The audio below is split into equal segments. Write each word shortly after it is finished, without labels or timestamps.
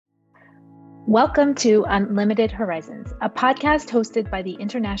Welcome to Unlimited Horizons, a podcast hosted by the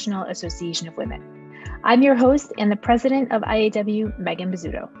International Association of Women. I'm your host and the president of IAW, Megan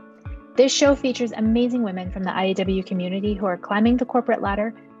Bizzuto. This show features amazing women from the IAW community who are climbing the corporate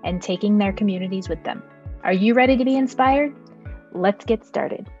ladder and taking their communities with them. Are you ready to be inspired? Let's get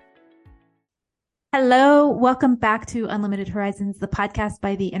started. Hello, welcome back to Unlimited Horizons, the podcast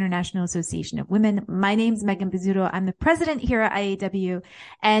by the International Association of Women. My name's Megan Bizzuto. I'm the president here at IAW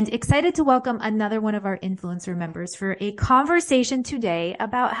and excited to welcome another one of our influencer members for a conversation today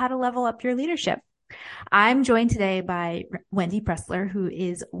about how to level up your leadership. I'm joined today by Wendy Pressler, who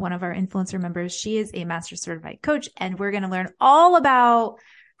is one of our influencer members. She is a master certified coach, and we're going to learn all about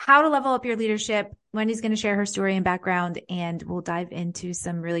how to level up your leadership. Wendy's going to share her story and background, and we'll dive into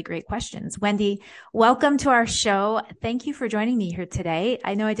some really great questions. Wendy, welcome to our show. Thank you for joining me here today.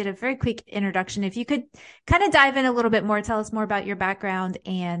 I know I did a very quick introduction. If you could kind of dive in a little bit more, tell us more about your background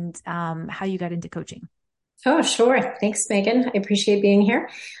and how you got into coaching. Oh, sure. Thanks, Megan. I appreciate being here.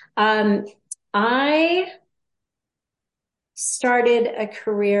 I started a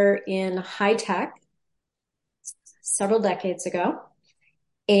career in high tech several decades ago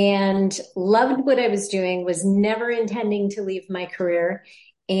and loved what I was doing, was never intending to leave my career.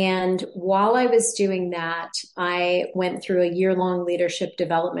 And while I was doing that, I went through a year-long leadership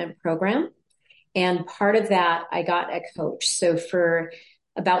development program. And part of that, I got a coach. So for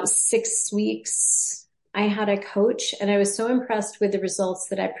about 6 weeks, I had a coach, and I was so impressed with the results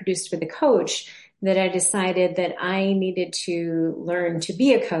that I produced with the coach that I decided that I needed to learn to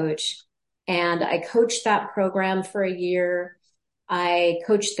be a coach. And I coached that program for a year. I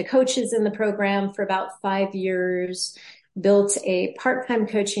coached the coaches in the program for about 5 years, built a part-time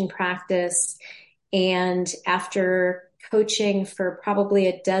coaching practice. And after coaching for probably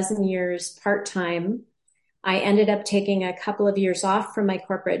a dozen years part-time, I ended up taking a couple of years off from my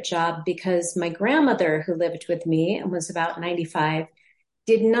corporate job because my grandmother, who lived with me and was about 95,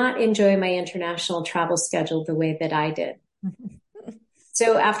 did not enjoy my international travel schedule the way that I did.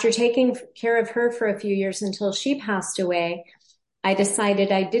 So after taking care of her for a few years until she passed away, I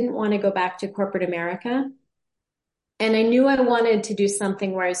decided I didn't want to go back to corporate America. And I knew I wanted to do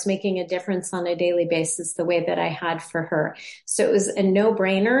something where I was making a difference on a daily basis the way that I had for her. So it was a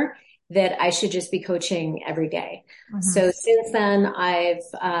no-brainer that I should just be coaching every day. Mm-hmm. So since then, I've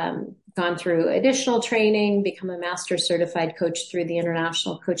gone through additional training, become a master certified coach through the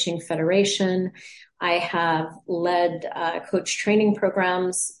International Coaching Federation. I have led coach training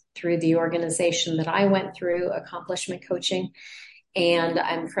programs through the organization that I went through, Accomplishment Coaching. And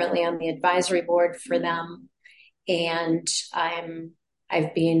I'm currently on the advisory board for them. And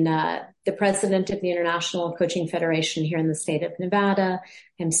I've been the president of the International Coaching Federation here in the state of Nevada.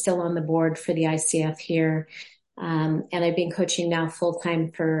 I'm still on the board for the ICF here. And I've been coaching now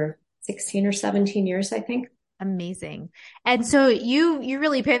full-time for 16 or 17 years, I think. Amazing. And so you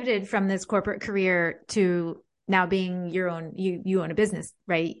really pivoted from this corporate career to now being your own, you own a business,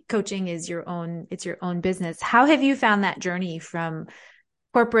 right? Coaching is it's your own business. How have you found that journey from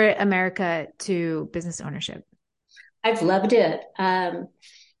corporate America to business ownership? I've loved it.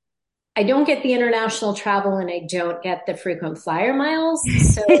 I don't get the international travel and I don't get the frequent flyer miles.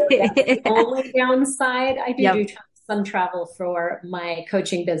 So that's the only downside. I do some travel for my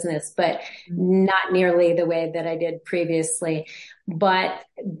coaching business, but not nearly the way that I did previously. But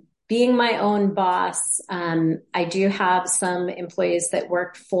being my own boss, I do have some employees that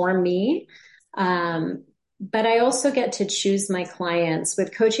work for me. But I also get to choose my clients.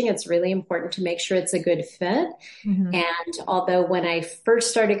 With coaching, it's really important to make sure it's a good fit. Mm-hmm. And although when I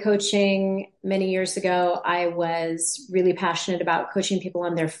first started coaching many years ago, I was really passionate about coaching people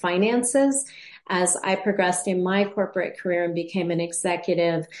on their finances. As I progressed in my corporate career and became an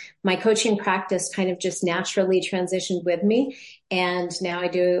executive, my coaching practice kind of just naturally transitioned with me. And now I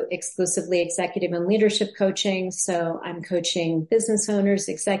do exclusively executive and leadership coaching. So I'm coaching business owners,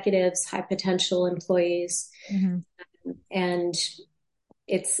 executives, high potential employees. Mm-hmm. And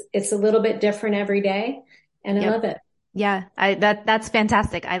it's a little bit different every day. And I love it. Yeah, that's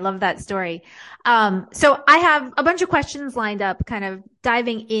fantastic. I love that story. So I have a bunch of questions lined up, kind of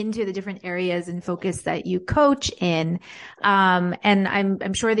diving into the different areas and focus that you coach in. And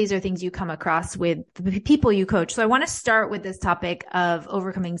I'm sure these are things you come across with the people you coach. So I want to start with this topic of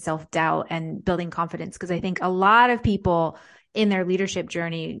overcoming self-doubt and building confidence, because I think a lot of people in their leadership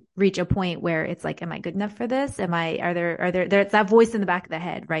journey reach a point where it's like, am I good enough for this? There's that voice in the back of the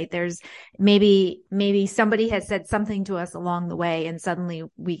head, right? There's maybe somebody has said something to us along the way and suddenly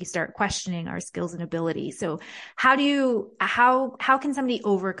we start questioning our skills and ability. So how can somebody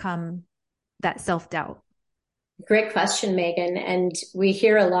overcome that self-doubt? Great question, Megan. And we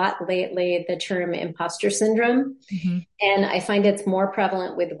hear a lot lately the term imposter syndrome, Hmm. and I find it's more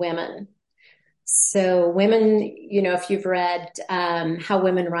prevalent with women. So women, if you've read How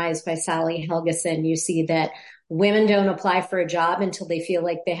Women Rise by Sally Helgeson, you see that women don't apply for a job until they feel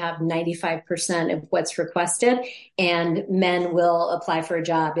like they have 95% of what's requested, and men will apply for a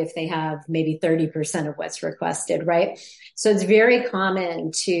job if they have maybe 30% of what's requested, right? So it's very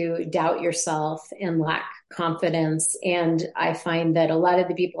common to doubt yourself and lack confidence. And I find that a lot of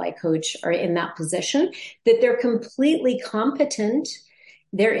the people I coach are in that position, that they're completely competent,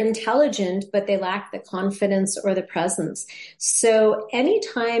 they're intelligent, but they lack the confidence or the presence. So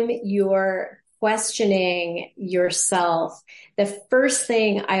anytime you're questioning yourself, the first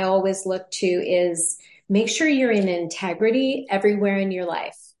thing I always look to is make sure you're in integrity everywhere in your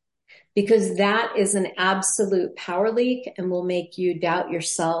life, because that is an absolute power leak and will make you doubt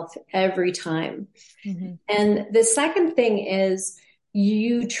yourself every time. Hmm. And the second thing is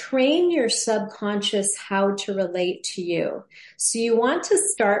you train your subconscious how to relate to you. So you want to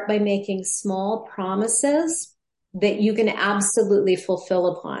start by making small promises that you can absolutely fulfill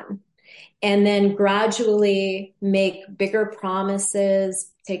upon. And then gradually make bigger promises,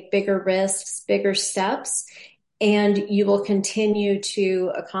 take bigger risks, bigger steps, and you will continue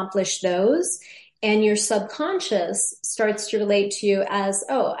to accomplish those. And your subconscious starts to relate to you as,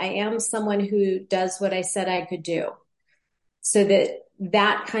 oh, I am someone who does what I said I could do. So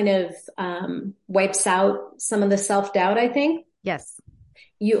that kind of wipes out some of the self-doubt, I think. Yes.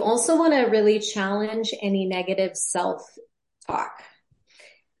 You also want to really challenge any negative self-talk.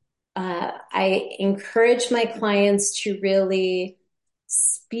 I encourage my clients to really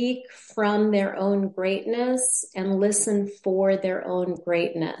speak from their own greatness and listen for their own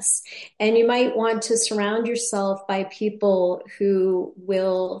greatness. And you might want to surround yourself by people who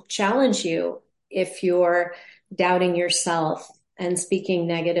will challenge you if you're doubting yourself and speaking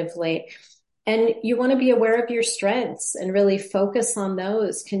negatively. And you want to be aware of your strengths and really focus on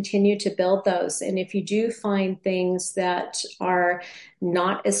those, continue to build those. And if you do find things that are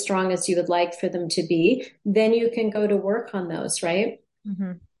not as strong as you would like for them to be, then you can go to work on those, right?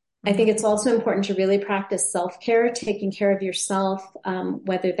 Hmm. I Hmm. think it's also important to really practice self-care, taking care of yourself,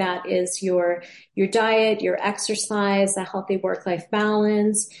 whether that is your diet, your exercise, a healthy work-life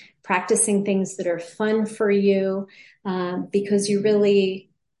balance, practicing things that are fun for you, because you really,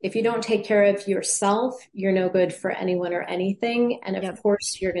 if you don't take care of yourself, you're no good for anyone or anything. And of Yep.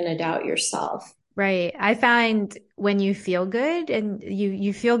 course, you're going to doubt yourself. Right. I find when you feel good and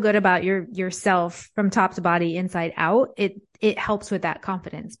you feel good about yourself from top to body, inside out, it helps with that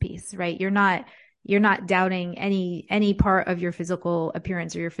confidence piece, right? You're not doubting any part of your physical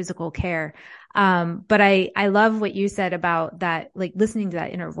appearance or your physical care. But I love what you said about that, like listening to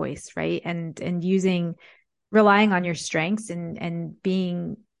that inner voice, right? And relying on your strengths and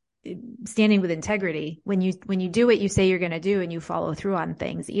being standing with integrity when you do what you say you're going to do and you follow through on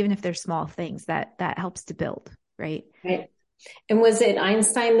things, even if they're small things, that helps to build, right? Right. And was it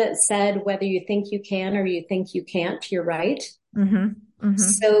Einstein that said, whether you think you can or you think you can't, you're right? Mm-hmm.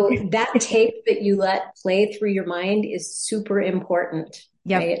 So Mm-hmm. that tape that you let play through your mind is super important,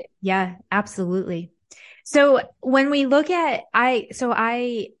 Yep. right? Yeah, absolutely. So when we look at,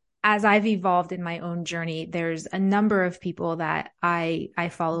 as I've evolved in my own journey, there's a number of people that I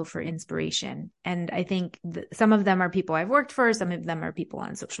follow for inspiration. And I think some of them are people I've worked for, some of them are people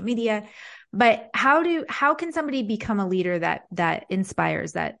on social media. But how can somebody become a leader that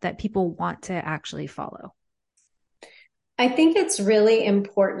inspires, that people want to actually follow? I think it's really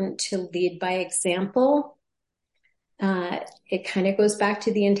important to lead by example. It kind of goes back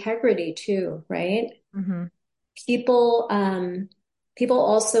to the integrity too, right? Mm-hmm. People, people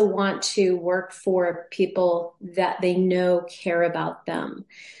also want to work for people that they know care about them.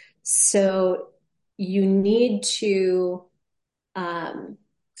 So you need to kind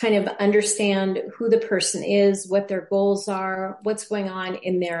of understand who the person is, what their goals are, what's going on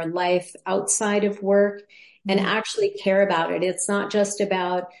in their life outside of work, and Mm-hmm. actually care about it. It's not just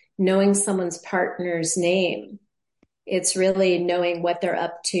about knowing someone's partner's name. It's really knowing what they're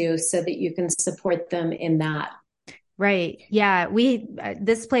up to so that you can support them in that. Right. Yeah.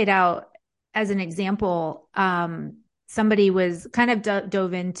 This played out as an example. Somebody was kind of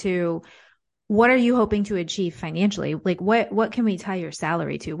dove into what are you hoping to achieve financially? Like what can we tie your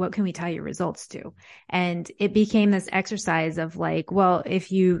salary to? What can we tie your results to? And it became this exercise of like, well,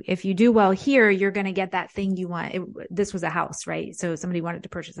 if you do well here, you're going to get that thing you want. This was a house, right? So somebody wanted to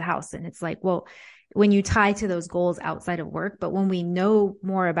purchase a house and it's like, well, when you tie to those goals outside of work, but when we know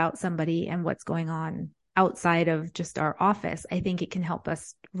more about somebody and what's going on outside of just our office, I think it can help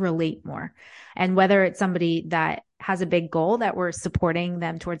us relate more. And whether it's somebody that has a big goal that we're supporting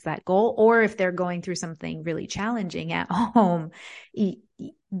them towards that goal, or if they're going through something really challenging at home,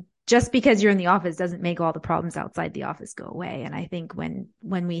 just because you're in the office doesn't make all the problems outside the office go away. And I think when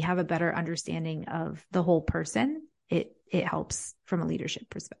we have a better understanding of the whole person, it helps from a leadership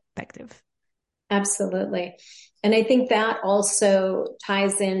perspective. Absolutely. And I think that also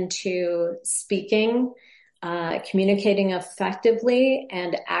ties into speaking, communicating effectively,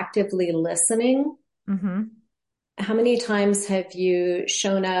 and actively listening. Mm-hmm. How many times have you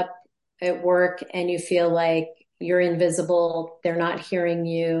shown up at work and you feel like you're invisible, they're not hearing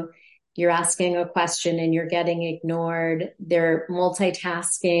you, you're asking a question and you're getting ignored, they're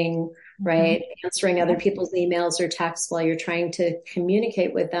multitasking, right? Answering other people's emails or texts while you're trying to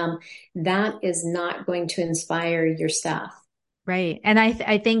communicate with them. That is not going to inspire your staff. Right. And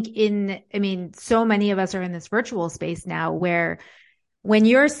I think so many of us are in this virtual space now where when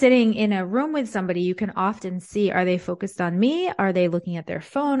you're sitting in a room with somebody, you can often see, are they focused on me? Are they looking at their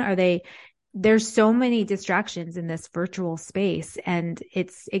phone? There's so many distractions in this virtual space, and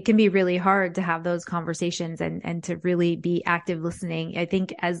it can be really hard to have those conversations and to really be active listening. I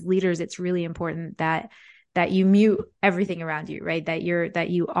think as leaders, it's really important that you mute everything around you, right? That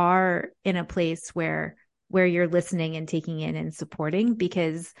you are in a place where you're listening and taking in and supporting,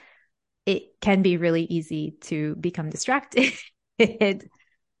 because it can be really easy to become distracted.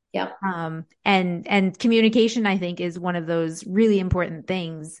 Yeah. And communication, I think, is one of those really important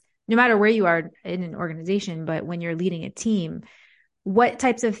things, no matter where you are in an organization. But when you're leading a team, what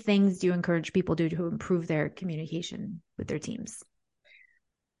types of things do you encourage people to do to improve their communication with their teams?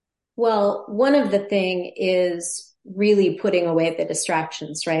 Well, one of the thing is really putting away the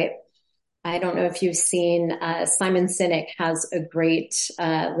distractions, right? I don't know if you've seen, Simon Sinek has a great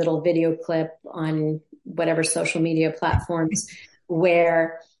little video clip on whatever social media platforms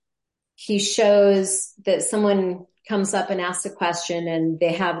where he shows that someone comes up and asks a question and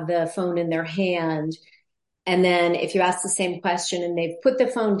they have the phone in their hand. And then if you ask the same question and they've put the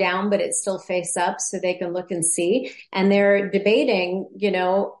phone down, but it's still face up so they can look and see, and they're debating,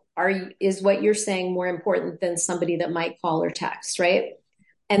 is what you're saying more important than somebody that might call or text, right?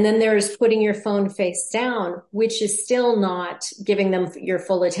 And then there's putting your phone face down, which is still not giving them your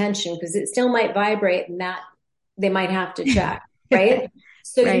full attention, because it still might vibrate and that they might have to check, right?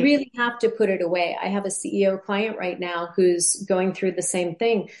 So right. You really have to put it away. I have a CEO client right now who's going through the same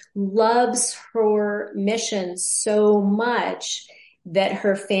thing, loves her mission so much that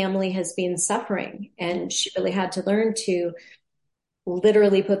her family has been suffering. And she really had to learn to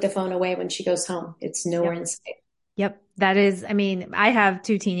literally put the phone away when she goes home. It's nowhere in sight. Yep. That is, I have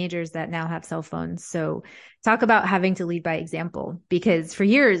 2 teenagers that now have cell phones. So talk about having to lead by example, because for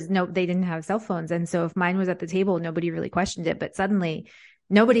years, they didn't have cell phones. And so if mine was at the table, nobody really questioned it. But suddenly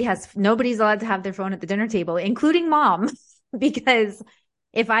nobody's allowed to have their phone at the dinner table, including mom, because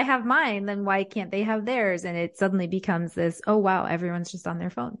if I have mine, then why can't they have theirs? And it suddenly becomes this, oh, wow, everyone's just on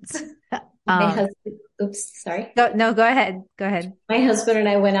their phones. My husband, oops, sorry. No, go ahead. Go ahead. My husband and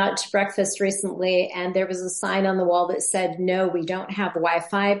I went out to breakfast recently, and there was a sign on the wall that said, "No, we don't have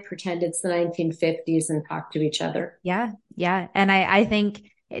Wi-Fi. Pretend it's the 1950s and talk to each other." Yeah. Yeah. And I think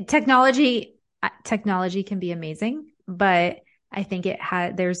technology can be amazing, but I think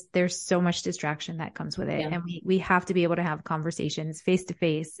there's so much distraction that comes with it. Yeah. And we have to be able to have conversations face to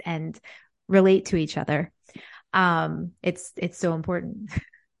face and relate to each other. It's so important.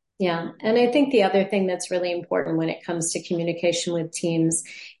 Yeah. And I think the other thing that's really important when it comes to communication with teams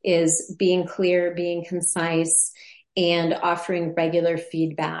is being clear, being concise, and offering regular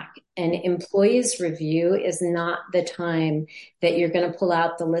feedback. An employee's review is not the time that you're going to pull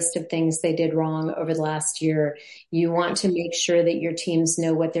out the list of things they did wrong over the last year. You want to make sure that your teams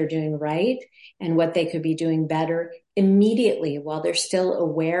know what they're doing right and what they could be doing better immediately while they're still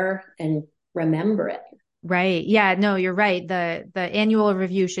aware and remember it. Right. Yeah, no, you're right. The annual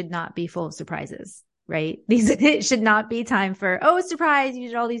review should not be full of surprises, right? It should not be time for, surprise, you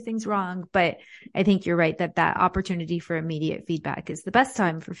did all these things wrong. But I think you're right that opportunity for immediate feedback is the best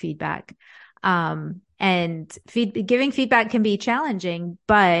time for feedback. And giving feedback can be challenging,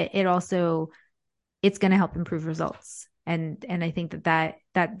 but it's going to help improve results. And I think that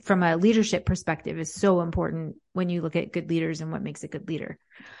from a leadership perspective is so important when you look at good leaders and what makes a good leader.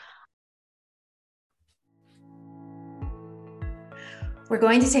 We're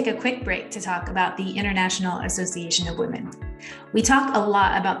going to take a quick break to talk about the International Association of Women. We talk a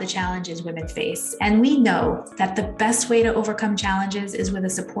lot about the challenges women face, and we know that the best way to overcome challenges is with a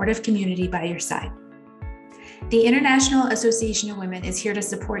supportive community by your side. The International Association of Women is here to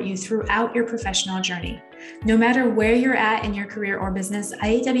support you throughout your professional journey. No matter where you're at in your career or business,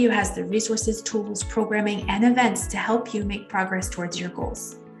 IAW has the resources, tools, programming, and events to help you make progress towards your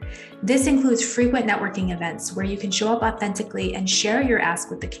goals. This includes frequent networking events where you can show up authentically and share your ask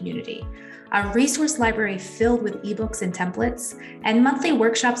with the community, a resource library filled with ebooks and templates, and monthly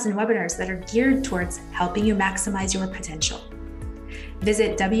workshops and webinars that are geared towards helping you maximize your potential.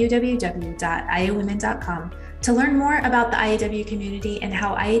 Visit www.iawomen.com to learn more about the IAW community and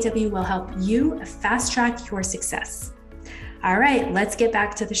how IAW will help you fast track your success. All right, let's get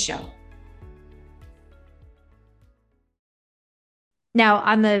back to the show. Now,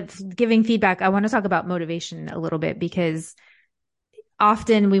 on the giving feedback, I want to talk about motivation a little bit, because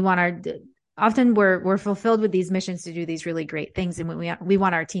often we're fulfilled with these missions to do these really great things, and we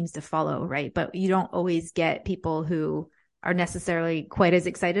want our teams to follow, right? But you don't always get people who are necessarily quite as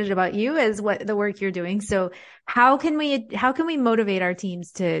excited about you as what the work you're doing. So how can we motivate our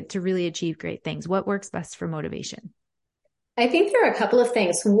teams to really achieve great things? What works best for motivation? I think there are a couple of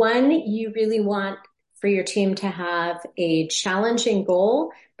things. One, you really want for your team to have a challenging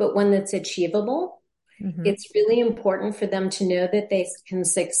goal, but one that's achievable. Mm-hmm. It's really important for them to know that they can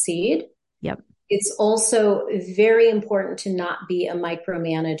succeed. Yep. It's also very important to not be a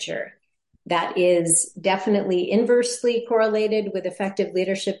micromanager. That is definitely inversely correlated with effective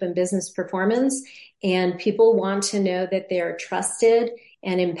leadership and business performance. And people want to know that they're trusted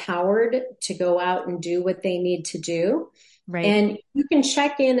and empowered to go out and do what they need to do. Right. And you can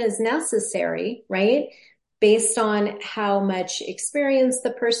check in as necessary, right? Based on how much experience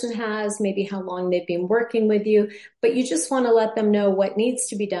the person has, maybe how long they've been working with you, but you just want to let them know what needs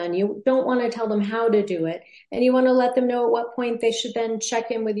to be done. You don't want to tell them how to do it. And you want to let them know at what point they should then check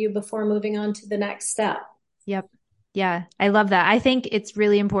in with you before moving on to the next step. Yep. Yeah, I love that. I think it's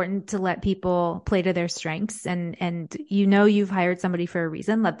really important to let people play to their strengths, and you've hired somebody for a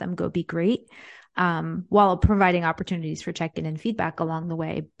reason. Let them go be great, while providing opportunities for check-in and feedback along the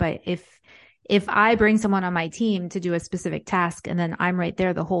way. But if I bring someone on my team to do a specific task and then I'm right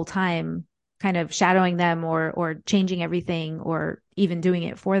there the whole time, kind of shadowing them or changing everything or even doing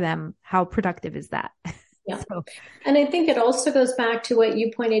it for them, how productive is that? Yeah. And I think it also goes back to what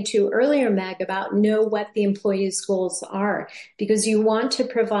you pointed to earlier, Meg, about know what the employee's goals are, because you want to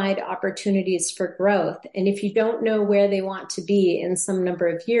provide opportunities for growth. And if you don't know where they want to be in some number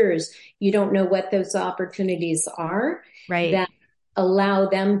of years, you don't know what those opportunities are. Right. That allow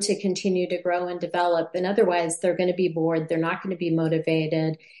them to continue to grow and develop. And otherwise, they're going to be bored. They're not going to be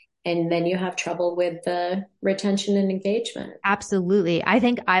motivated. And then you have trouble with the retention and engagement. Absolutely. I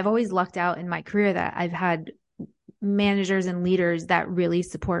think I've always lucked out in my career that I've had managers and leaders that really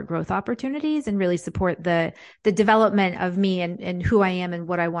support growth opportunities and really support the development of me and who I am and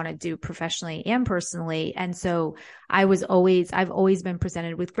what I want to do professionally and personally. And so I've always been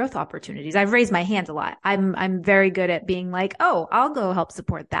presented with growth opportunities. I've raised my hand a lot. I'm very good at being like, oh, I'll go help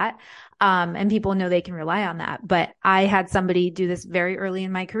support that. And people know they can rely on that. But I had somebody do this very early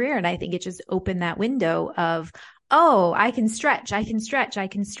in my career. And I think it just opened that window of, oh, I can stretch.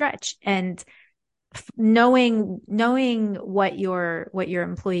 And knowing what your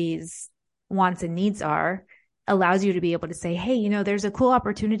employees' wants and needs are allows you to be able to say, hey, there's a cool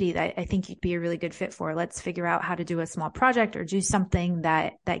opportunity that I think you'd be a really good fit for. Let's figure out how to do a small project or do something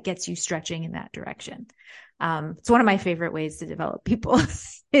that gets you stretching in that direction. It's one of my favorite ways to develop people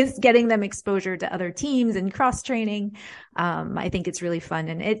is getting them exposure to other teams and cross training. I think it's really fun,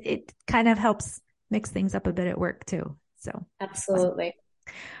 and it kind of helps mix things up a bit at work too. So absolutely.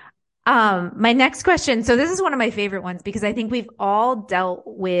 My next question. So this is one of my favorite ones because I think we've all dealt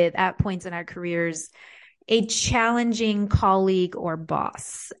with at points in our careers a challenging colleague or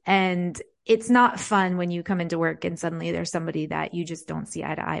boss. And it's not fun when you come into work and suddenly there's somebody that you just don't see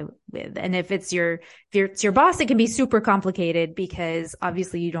eye to eye with. And if it's your boss, it can be super complicated because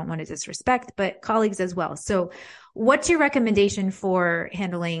obviously you don't want to disrespect, but colleagues as well. So what's your recommendation for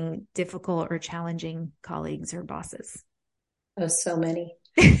handling difficult or challenging colleagues or bosses? Oh, so many.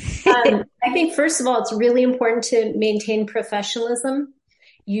 I think, first of all, it's really important to maintain professionalism.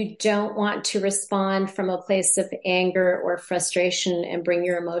 You don't want to respond from a place of anger or frustration and bring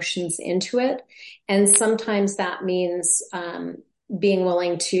your emotions into it. And sometimes that means being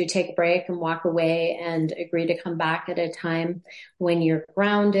willing to take a break and walk away and agree to come back at a time when you're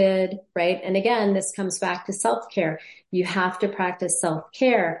grounded, right? And again, this comes back to self-care. You have to practice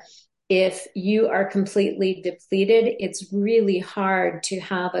self-care. If you are completely depleted, it's really hard to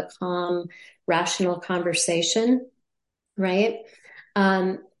have a calm, rational conversation, right?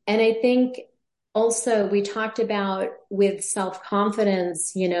 And I think Also, we talked about with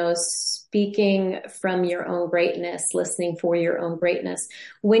self-confidence, speaking from your own greatness, listening for your own greatness.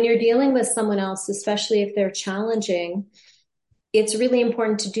 When you're dealing with someone else, especially if they're challenging, it's really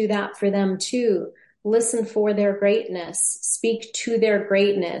important to do that for them too. Listen for their greatness, speak to their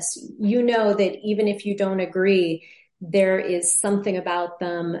greatness. You know that even if you don't agree, there is something about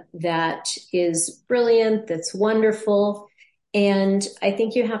them that is brilliant, that's wonderful. And I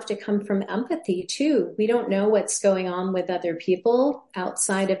think you have to come from empathy too. We don't know what's going on with other people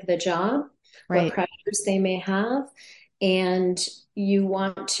outside of the job, what Right. pressures they may have. And you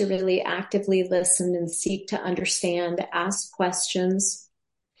want to really actively listen and seek to understand, ask questions,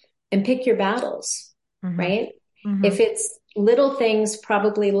 and pick your battles, Mm-hmm. right? Mm-hmm. If it's little things,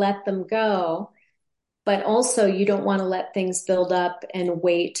 probably let them go. But also, you don't want to let things build up and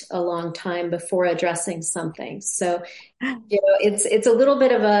wait a long time before addressing something. So, it's a little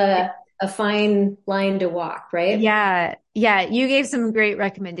bit of a fine line to walk, right? Yeah. Yeah. You gave some great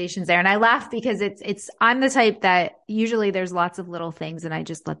recommendations there. And I laugh because I'm the type that usually there's lots of little things and I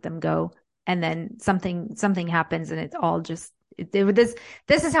just let them go. And then something happens and it's all just,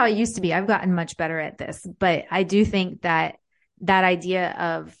 this is how I used to be. I've gotten much better at this, but I do think that that idea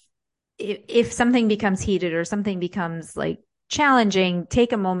of if something becomes heated or something becomes like challenging,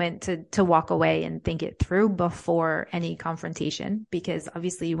 take a moment to walk away and think it through before any confrontation, because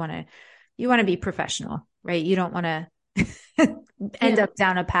obviously you want to be professional, right? You don't want to end Yeah. up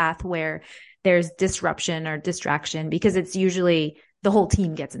down a path where there's disruption or distraction, because it's usually the whole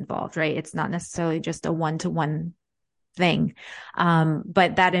team gets involved, right? It's not necessarily just a one-to-one thing.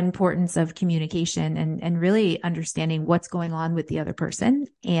 But that importance of communication and really understanding what's going on with the other person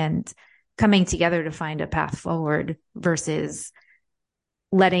and coming together to find a path forward versus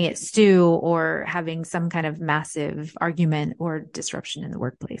letting it stew or having some kind of massive argument or disruption in the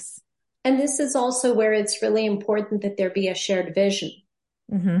workplace. And this is also where it's really important that there be a shared vision,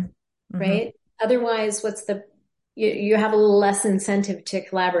 Mm-hmm. Mm-hmm. right? Otherwise, you have a little less incentive to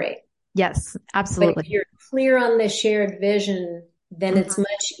collaborate. Yes, But if absolutely. you're clear on the shared vision, then it's Mhm.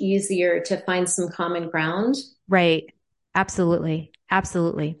 much easier to find some common ground. Right. Absolutely.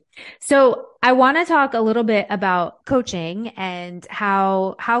 Absolutely. So I want to talk a little bit about coaching and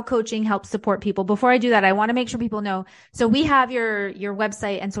how coaching helps support people. Before I do that, I want to make sure people know. So we have your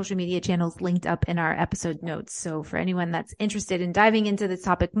website and social media channels linked up in our episode notes. So for anyone that's interested in diving into this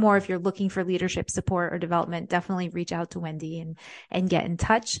topic more, if you're looking for leadership support or development, definitely reach out to Wendy and get in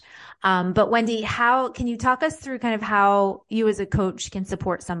touch. But Wendy, how can you talk us through kind of how you as a coach can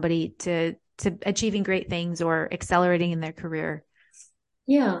support somebody to achieving great things or accelerating in their career?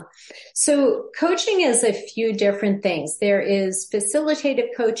 Yeah. So coaching is a few different things. There is facilitative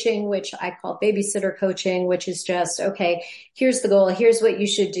coaching, which I call babysitter coaching, which is just, okay, here's the goal. Here's what you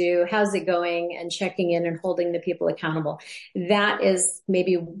should do. How's it going? And checking in and holding the people accountable. That is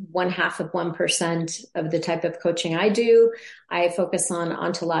maybe 0.5% of the type of coaching I do. I focus on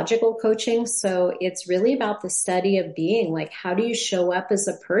ontological coaching. So it's really about the study of being, like, how do you show up as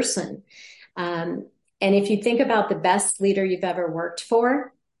a person? Um, and if you think about the best leader you've ever worked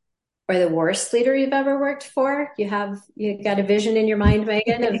for or the worst leader you've ever worked for, you got a vision in your mind,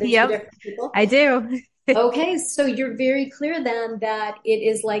 Megan, of the two Yep, different people. I do. Okay, so you're very clear then that it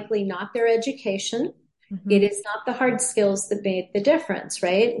is likely not their education. It Hmm. is not the hard skills that made the difference,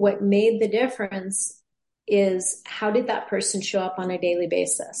 right? What made the difference is how did that person show up on a daily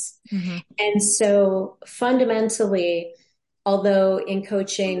basis? Hmm. And so fundamentally, although in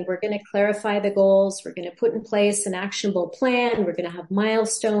coaching, we're going to clarify the goals, we're going to put in place an actionable plan, we're going to have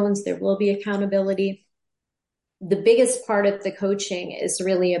milestones, there will be accountability. The biggest part of the coaching is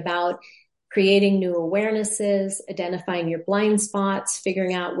really about creating new awarenesses, identifying your blind spots,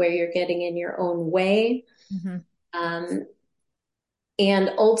 figuring out where you're getting in your own way. Hmm. Um,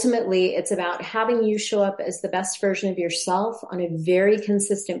 and ultimately, it's about having you show up as the best version of yourself on a very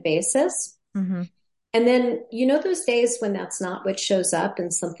consistent basis. Hmm. And then, those days when that's not what shows up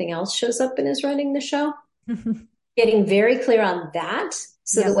and something else shows up and is running the show, getting very clear on that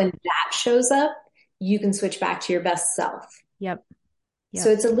so that Yep. when that shows up, you can switch back to your best self. Yep. So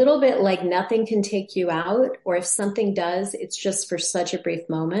Yep. it's a little bit like nothing can take you out, or if something does, it's just for such a brief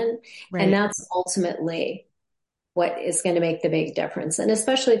moment. And Right. that's ultimately what is going to make the big difference. And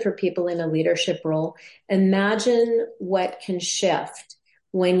especially for people in a leadership role, imagine what can shift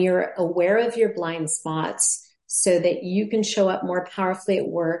when you're aware of your blind spots so that you can show up more powerfully at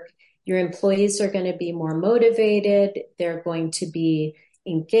work. Your employees are going to be more motivated. They're going to be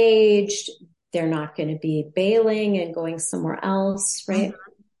engaged. They're not going to be bailing and going somewhere else, Hmm. right?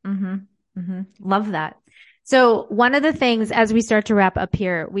 Hmm. Hmm. Love that. So one of the things as we start to wrap up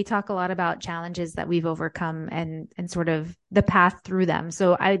here, we talk a lot about challenges that we've overcome and sort of the path through them.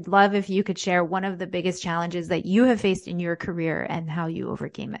 So I'd love if you could share one of the biggest challenges that you have faced in your career and how you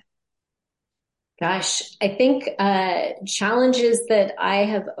overcame it. Gosh, I think challenges that I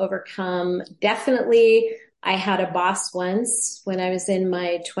have overcome, definitely, I had a boss once when I was in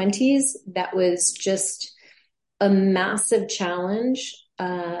my 20s that was just a massive challenge.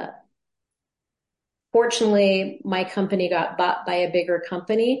 Fortunately, my company got bought by a bigger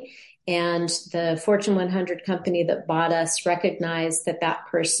company, and the Fortune 100 company that bought us recognized that that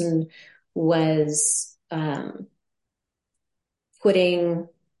person was putting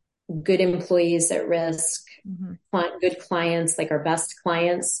good employees at risk, good clients, like our best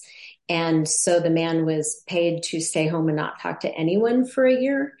clients. And so the man was paid to stay home and not talk to anyone for a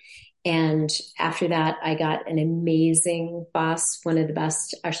year. And after that, I got an amazing boss, one of the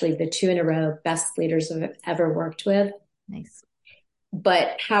best, actually the 2 in a row best leaders I've ever worked with. Nice.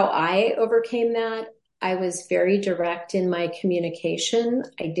 But how I overcame that, I was very direct in my communication.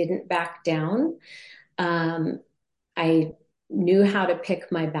 I didn't back down. I knew how to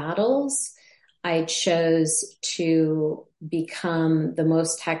pick my battles. I chose to become the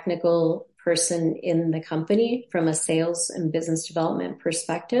most technical person in the company from a sales and business development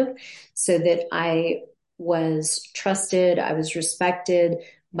perspective, so that I was trusted, I was respected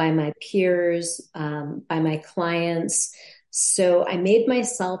by my peers, by my clients. So I made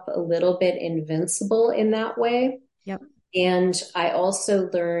myself a little bit invincible in that way. Yep. And I also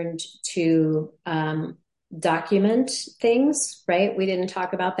learned to document things, right? We didn't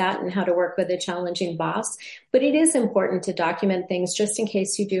talk about that and how to work with a challenging boss, but it is important to document things just in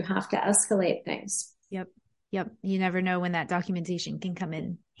case you do have to escalate things. Yep. Yep. You never know when that documentation can come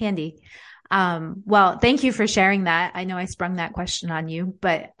in handy. Well, thank you for sharing that. I know I sprung that question on you,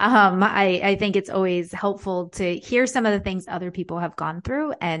 but I think it's always helpful to hear some of the things other people have gone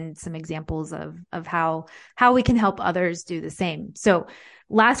through and some examples of how we can help others do the same. So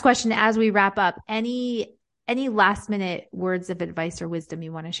last question, as we wrap up, any last minute words of advice or wisdom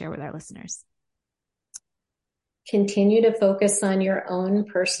you want to share with our listeners? Continue to focus on your own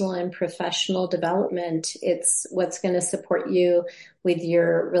personal and professional development. It's what's going to support you with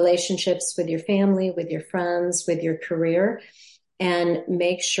your relationships, with your family, with your friends, with your career, and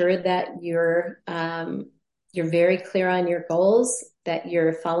make sure that you're very clear on your goals, that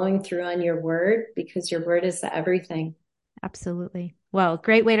you're following through on your word, because your word is everything. Absolutely. Well,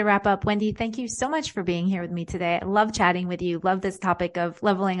 great way to wrap up. Wendy, thank you so much for being here with me today. I love chatting with you. Love this topic of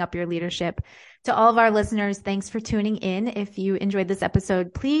leveling up your leadership. To all of our listeners, thanks for tuning in. If you enjoyed this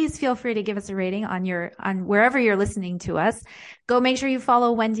episode, please feel free to give us a rating on wherever you're listening to us. Go make sure you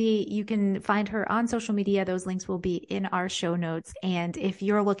follow Wendy. You can find her on social media. Those links will be in our show notes. And if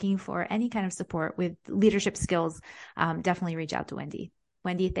you're looking for any kind of support with leadership skills, definitely reach out to Wendy.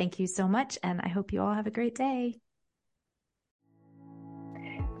 Wendy, thank you so much. And I hope you all have a great day.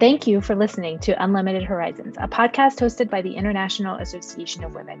 Thank you for listening to Unlimited Horizons, a podcast hosted by the International Association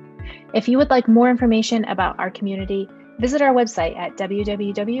of Women. If you would like more information about our community, visit our website at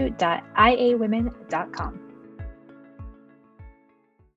www.iawomen.com.